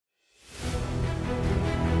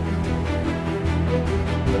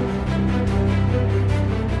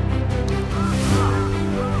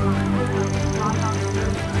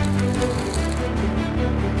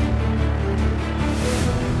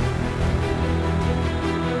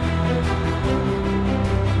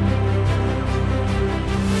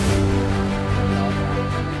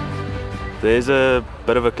There's a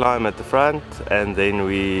bit of a climb at the front, and then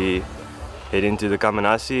we head into the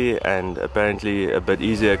Kamanasi, and apparently a bit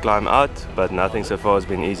easier climb out, but nothing so far has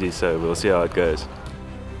been easy, so we'll see how it goes.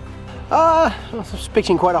 I was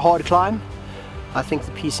expecting quite a hard climb. I think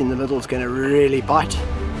the piece in the middle is going to really bite.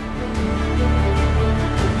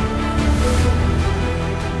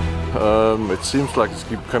 It seems like it's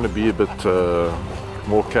going to be a bit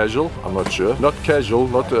more casual. I'm not sure. Not casual,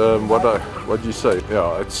 not what do you say?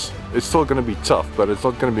 Yeah, it's still going to be tough, but it's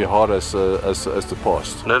not going to be hard as the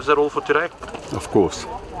past. Nerves that all for today? Of course.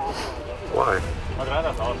 Why?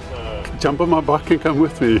 Jump on my bike and come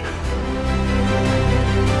with me.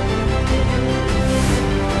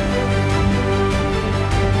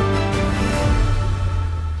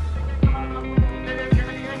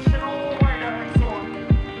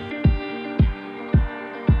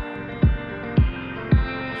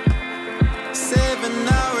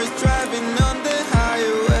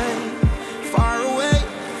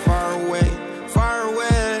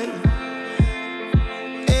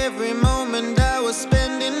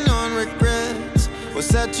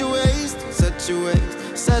 Such a waste.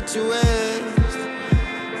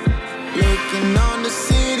 Looking on the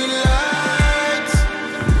city lights,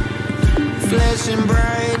 flashing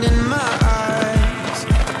bright in my eyes.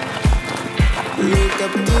 Look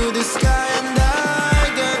up to the sky and I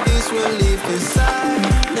got this relief inside.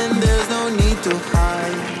 Then there's no need to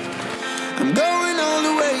hide. I'm going all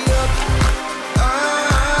the way up.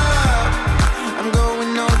 I'm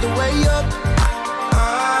going all the way up.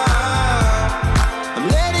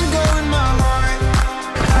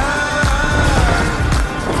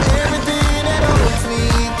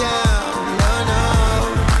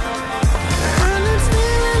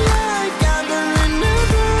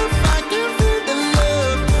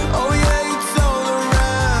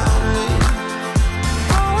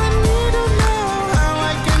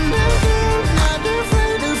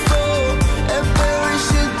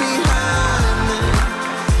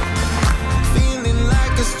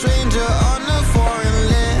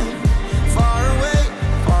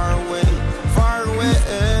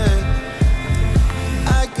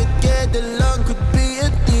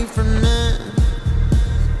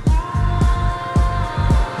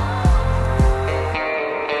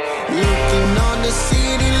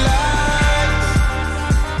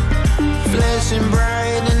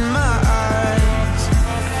 Bright in my eyes.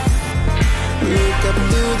 Look up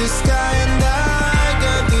to the sky and I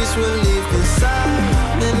got this relief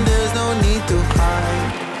inside. Then there's no need to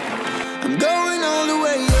hide. I'm going all the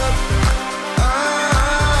way up.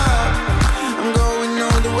 I'm going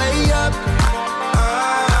all the way up.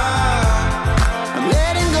 I'm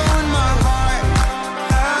letting go in my heart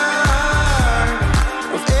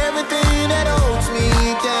of everything that holds me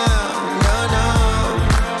down.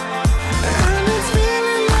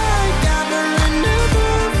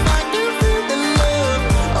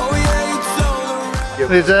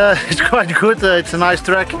 It's quite good, it's a nice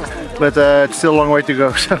track, but it's still a long way to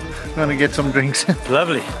go, so I'm gonna get some drinks.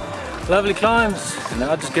 Lovely, lovely climbs, and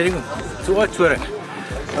now just getting to Oudtshoorn,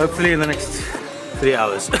 hopefully in the next 3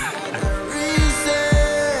 hours.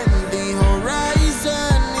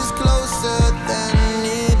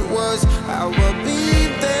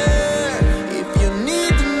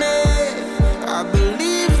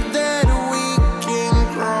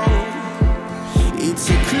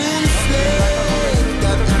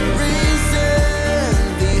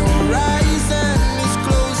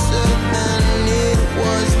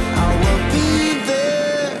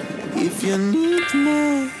 If you need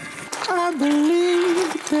me, I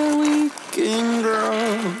believe there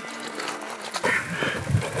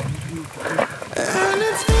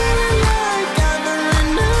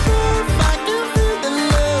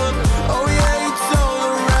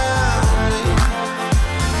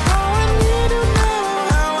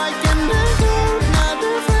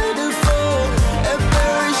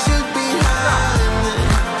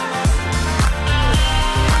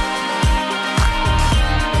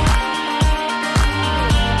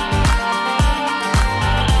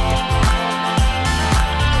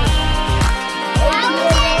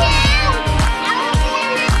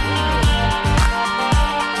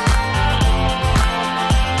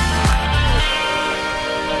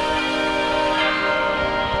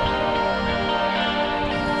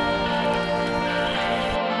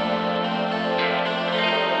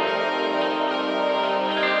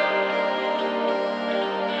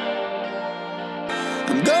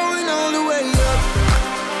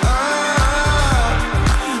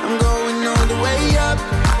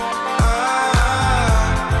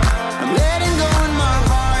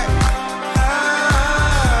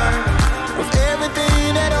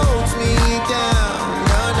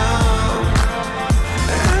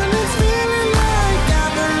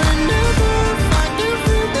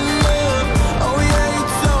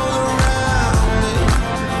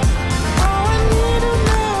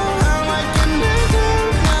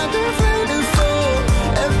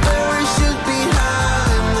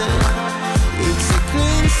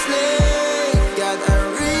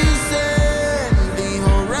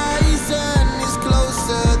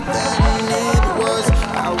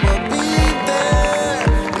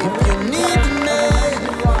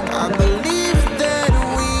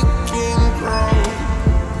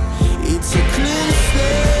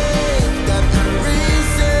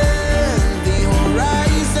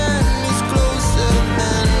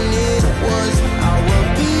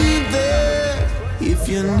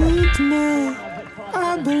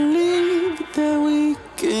I believe.